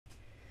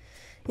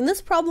In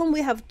this problem,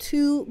 we have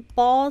two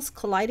balls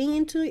colliding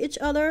into each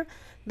other.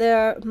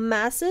 Their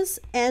masses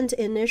and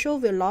initial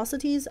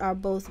velocities are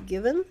both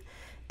given,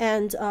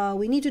 and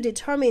we need to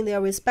determine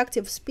their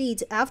respective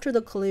speeds after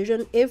the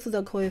collision if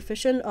the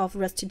coefficient of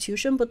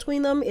restitution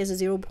between them is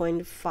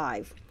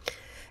 0.5.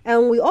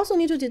 And we also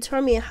need to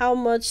determine how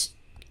much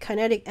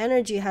kinetic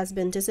energy has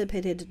been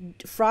dissipated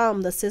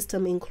from the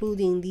system,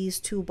 including these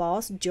two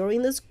balls,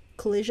 during this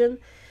collision.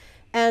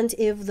 And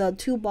if the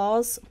two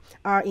balls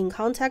are in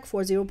contact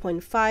for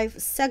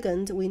 0.5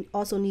 seconds, we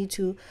also need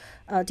to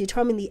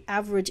determine the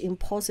average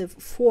impulsive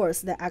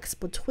force that acts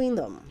between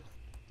them.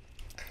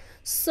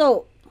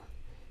 So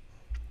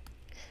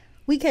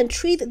we can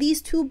treat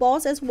these two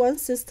balls as one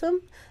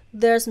system.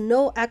 There's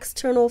no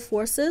external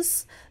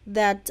forces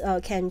that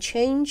can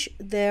change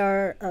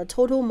their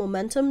total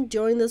momentum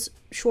during this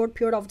short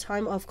period of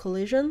time of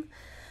collision.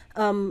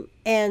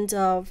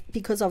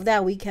 Because of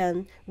that, we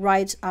can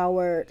write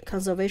our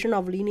conservation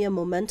of linear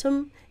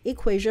momentum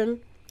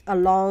equation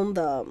along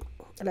the,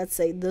 let's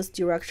say this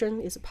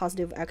direction is a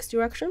positive x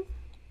direction.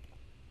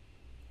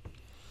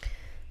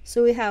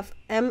 So we have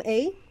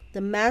ma,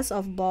 the mass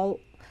of ball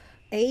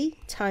A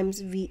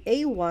times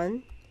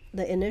VA1,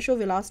 the initial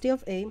velocity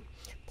of A,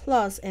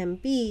 plus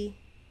mb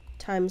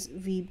times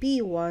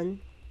VB1,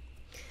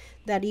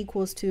 that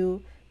equals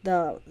to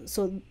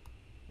so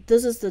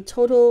this is the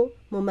total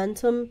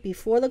momentum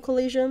before the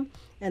collision,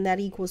 and that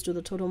equals to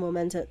the total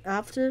momentum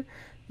after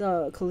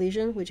the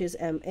collision, which is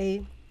ma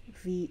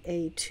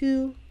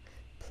VA2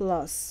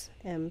 plus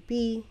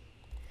mb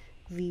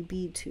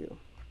VB2.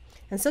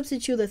 And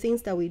substitute the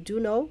things that we do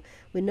know.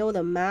 We know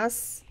the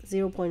mass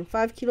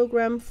 0.5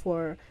 kilogram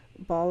for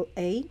ball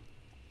A.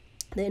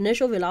 The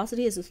initial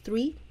velocity is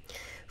 3.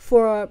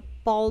 For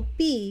ball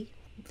B,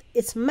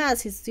 its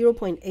mass is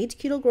 0.8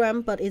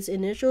 kilogram, but its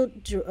initial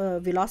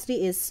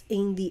velocity is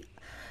in the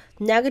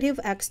negative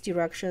x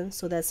direction,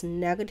 so that's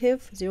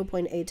negative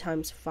 0.8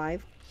 times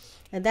 5,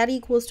 and that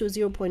equals to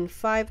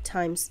 0.5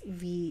 times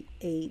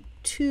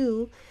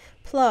VA2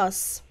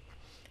 plus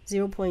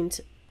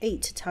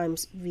 0.8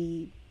 times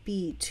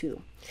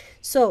VB2.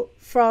 So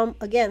from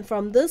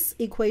this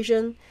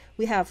equation,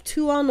 we have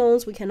two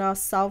unknowns. We cannot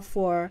solve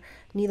for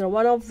neither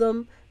one of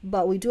them,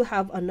 but we do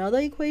have another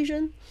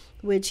equation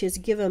which is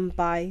given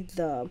by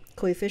the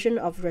coefficient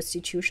of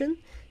restitution.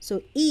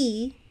 So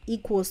E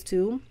equals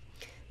to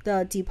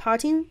the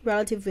departing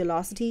relative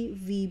velocity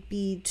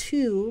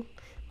VB2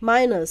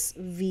 minus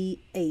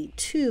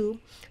VA2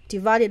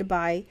 divided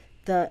by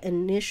the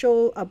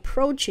initial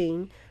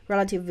approaching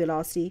relative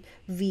velocity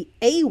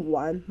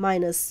VA1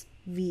 minus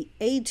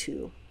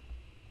VB1,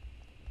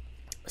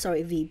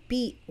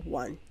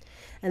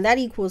 and that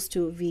equals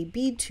to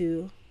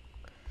VB2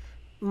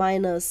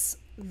 minus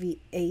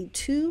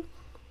VA2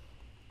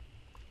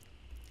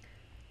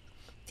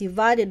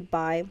 divided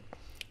by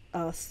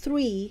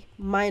 3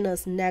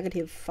 minus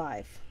negative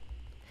 5,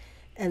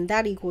 and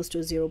that equals to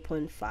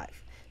 0.5.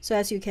 So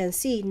as you can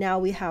see, now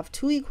we have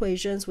two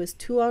equations with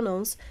two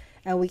unknowns,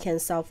 and we can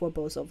solve for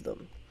both of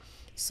them.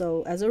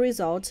 So as a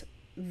result,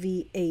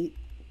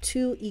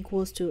 VA2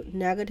 equals to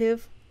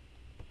negative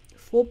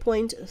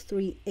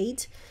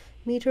 4.38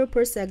 meter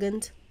per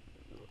second,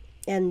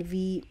 and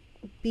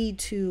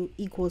VB2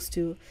 equals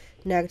to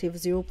negative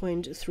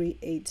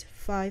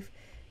 0.385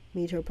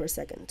 meter per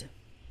second.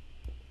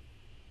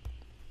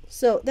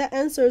 So that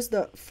answers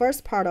the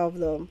first part of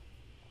the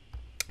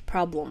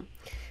problem.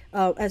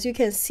 As you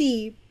can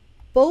see,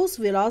 both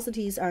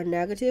velocities are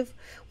negative,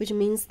 which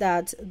means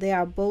that they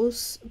are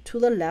both to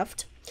the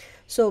left.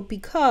 So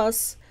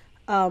because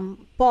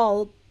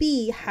ball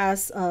B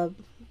has a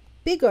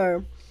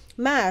bigger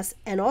mass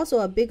and also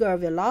a bigger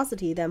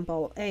velocity than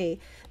ball A,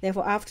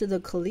 therefore after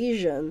the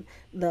collision,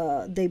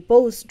 they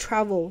both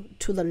travel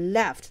to the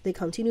left. They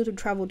continue to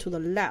travel to the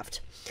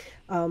left.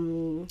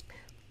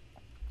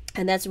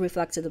 And that's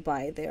reflected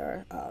by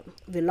their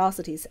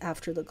velocities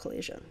after the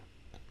collision.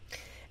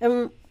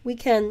 And we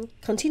can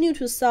continue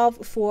to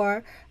solve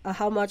for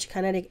how much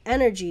kinetic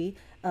energy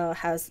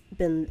has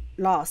been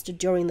lost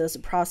during this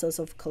process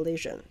of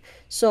collision.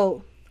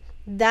 So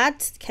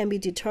that can be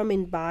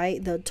determined by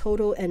the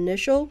total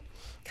initial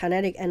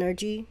kinetic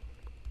energy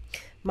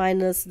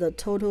minus the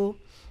total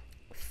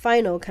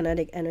final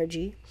kinetic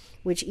energy,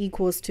 which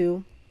equals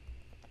to,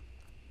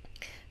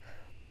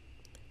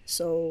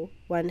 so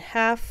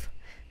 1/2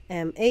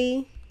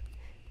 ma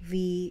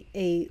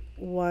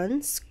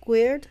VA1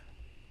 squared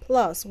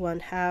plus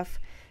 1/2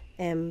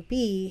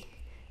 mb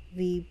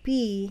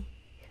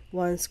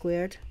VB1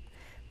 squared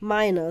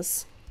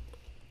minus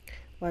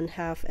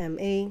 1/2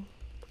 ma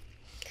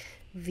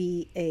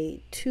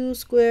VA2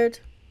 squared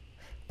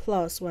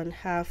plus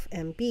 1/2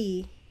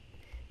 mb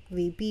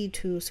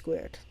VB2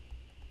 squared.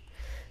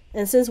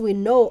 And since we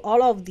know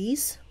all of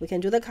these, we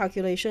can do the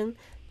calculation.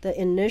 The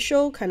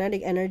initial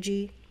kinetic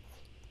energy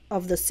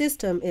of the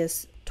system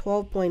is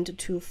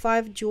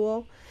 12.25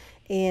 joule,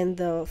 and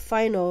the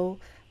final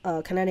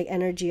kinetic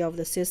energy of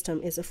the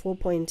system is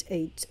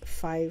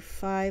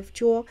 4.855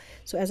 joule.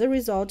 So as a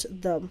result,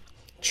 the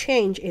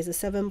change is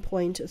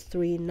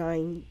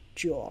 7.39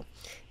 joule.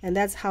 And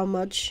that's how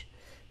much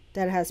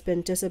that has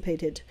been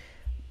dissipated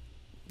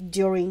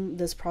during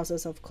this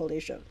process of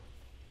collision.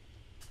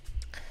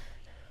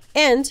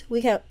 And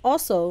we can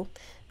also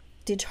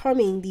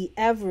determine the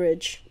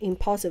average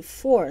impulsive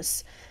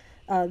force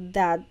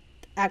that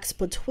acts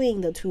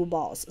between the two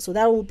balls. So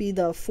that will be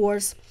the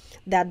force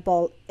that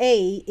ball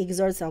A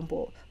exerts on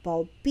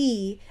ball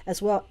B,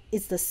 as well.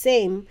 It's the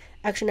same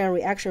action and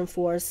reaction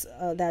force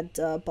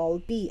that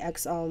ball B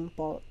acts on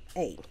ball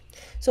A.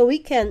 So we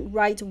can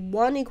write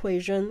one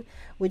equation,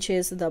 which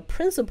is the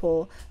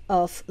principle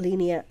of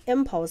linear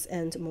impulse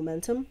and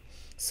momentum.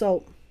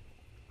 So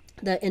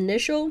the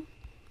initial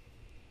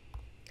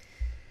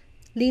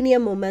linear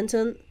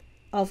momentum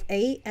of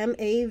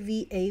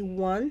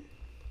MAVA1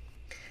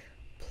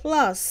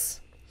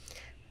 plus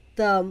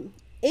the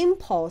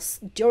impulse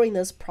during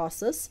this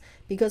process,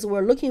 because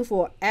we're looking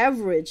for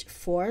average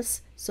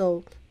force,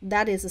 so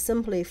that is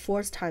simply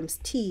force times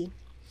T,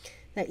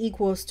 that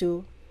equals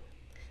to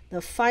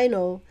the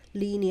final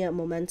linear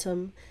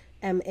momentum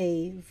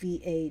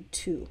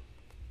MAVA2.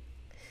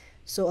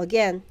 So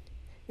again,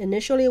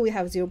 initially we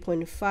have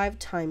 0.5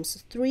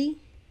 times 3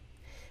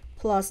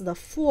 plus the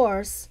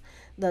force,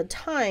 the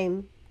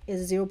time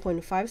is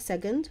 0.5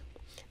 second,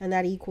 and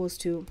that equals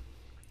to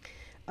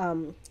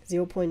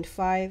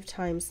 0.5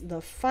 times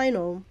the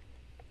final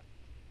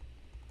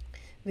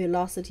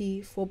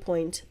velocity,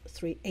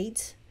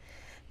 4.38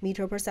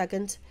 meter per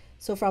second.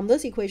 So from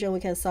this equation, we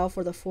can solve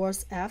for the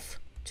force F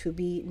to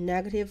be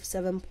negative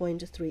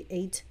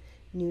 7.38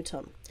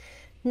 Newton.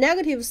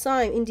 Negative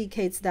sign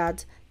indicates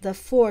that the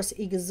force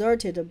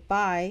exerted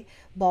by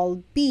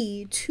ball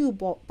B to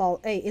ball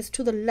A is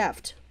to the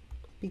left,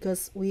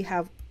 because we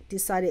have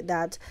decided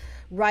that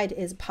right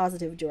is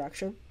positive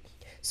direction.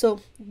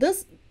 So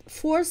this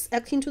force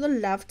acting to the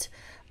left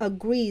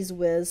agrees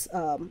with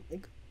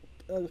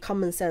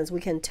common sense.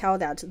 We can tell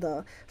that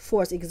the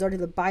force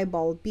exerted by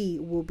ball B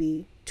will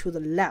be to the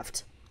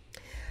left.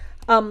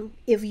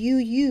 If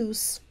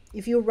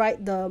you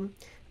write the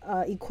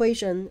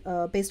equation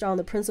based on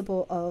the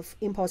principle of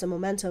impulse and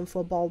momentum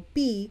for ball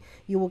B,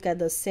 you will get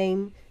the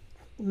same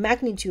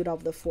magnitude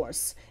of the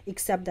force,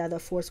 except that the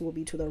force will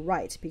be to the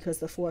right, because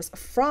the force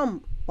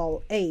from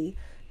ball A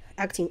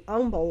acting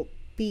on ball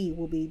B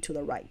will be to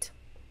the right.